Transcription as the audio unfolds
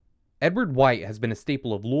Edward White has been a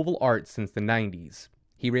staple of Louisville art since the 90s.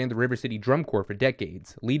 He ran the River City Drum Corps for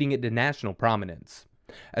decades, leading it to national prominence.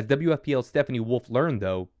 As WFPL's Stephanie Wolf learned,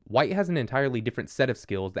 though, White has an entirely different set of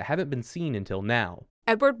skills that haven't been seen until now.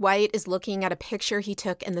 Edward White is looking at a picture he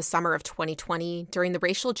took in the summer of 2020 during the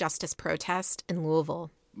racial justice protest in Louisville.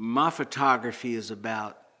 My photography is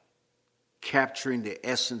about capturing the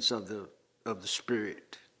essence of the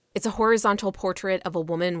spirit. It's a horizontal portrait of a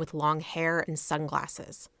woman with long hair and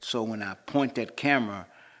sunglasses. So when I point that camera,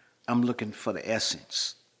 I'm looking for the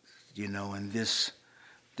essence, and this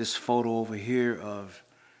photo over here of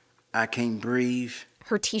I Can't Breathe.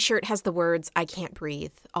 Her t-shirt has the words, "I can't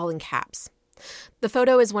breathe," all in caps. The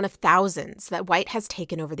photo is one of thousands that White has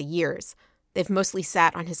taken over the years. They've mostly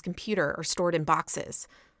sat on his computer or stored in boxes.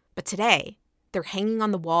 But today, they're hanging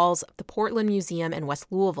on the walls of the Portland Museum in West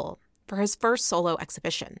Louisville for his first solo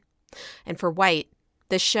exhibition. And for White,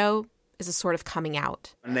 this show is a sort of coming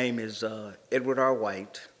out. My name is Edward R.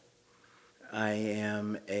 White. I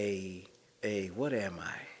am what am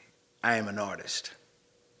I? I am an artist.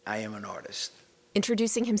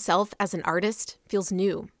 Introducing himself as an artist feels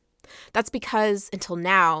new. That's because, until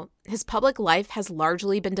now, his public life has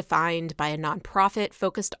largely been defined by a nonprofit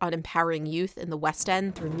focused on empowering youth in the West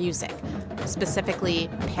End through music, specifically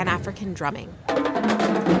Pan-African drumming.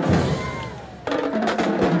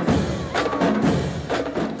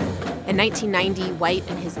 In 1990, White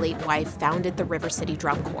and his late wife founded the River City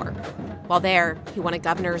Drum Corps. While there, he won a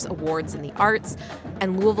governor's awards in the arts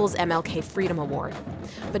and Louisville's MLK Freedom Award.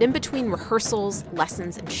 But in between rehearsals,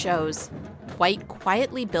 lessons, and shows, White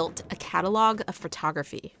quietly built a catalog of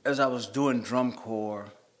photography. As I was doing drum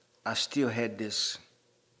corps, I still had this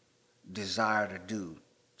desire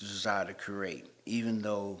to create. Even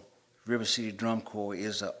though River City Drum Corps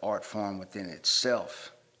is an art form within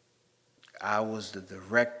itself, I was the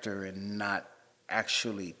director and not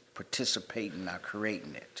actually participating or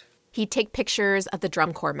creating it. He'd take pictures of the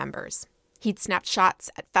drum corps members. He'd snap shots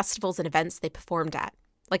at festivals and events they performed at,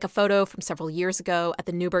 like a photo from several years ago at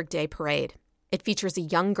the Newburgh Day Parade. It features a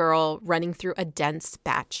young girl running through a dense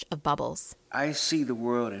batch of bubbles. I see the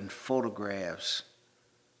world in photographs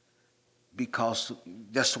because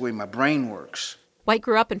that's the way my brain works. White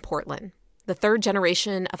grew up in Portland, the third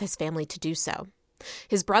generation of his family to do so.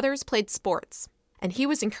 His brothers played sports, and he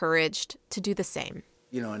was encouraged to do the same.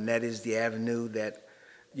 And that is the avenue that,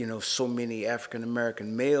 so many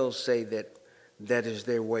African-American males say that is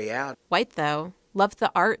their way out. White, though, loved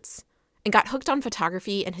the arts and got hooked on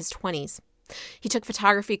photography in his 20s. He took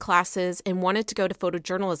photography classes and wanted to go to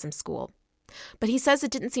photojournalism school. But he says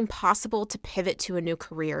it didn't seem possible to pivot to a new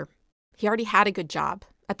career. He already had a good job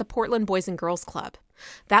at the Portland Boys and Girls Club.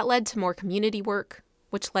 That led to more community work,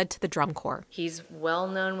 which led to the drum corps. He's well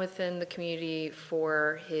known within the community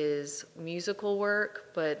for his musical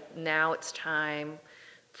work, but now it's time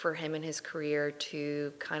for him and his career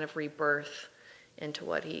to kind of rebirth into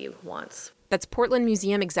what he wants. That's Portland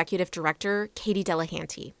Museum Executive Director Katie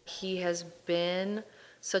Delahanty. He has been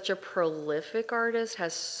such a prolific artist,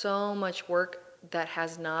 has so much work that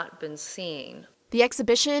has not been seen. The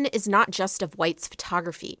exhibition is not just of White's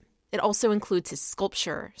photography. It also includes his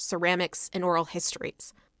sculpture, ceramics, and oral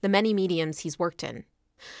histories, the many mediums he's worked in.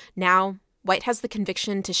 Now, White has the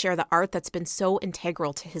conviction to share the art that's been so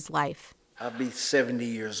integral to his life. I'll be 70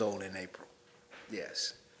 years old in April,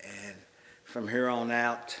 yes. And from here on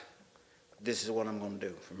out, this is what I'm going to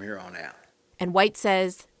do from here on out. And White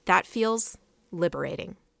says that feels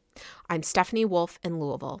liberating. I'm Stephanie Wolf in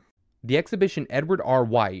Louisville. The exhibition Edward R.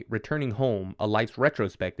 White, Returning Home, A Life's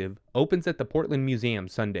Retrospective, opens at the Portland Museum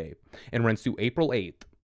Sunday and runs through April 8th.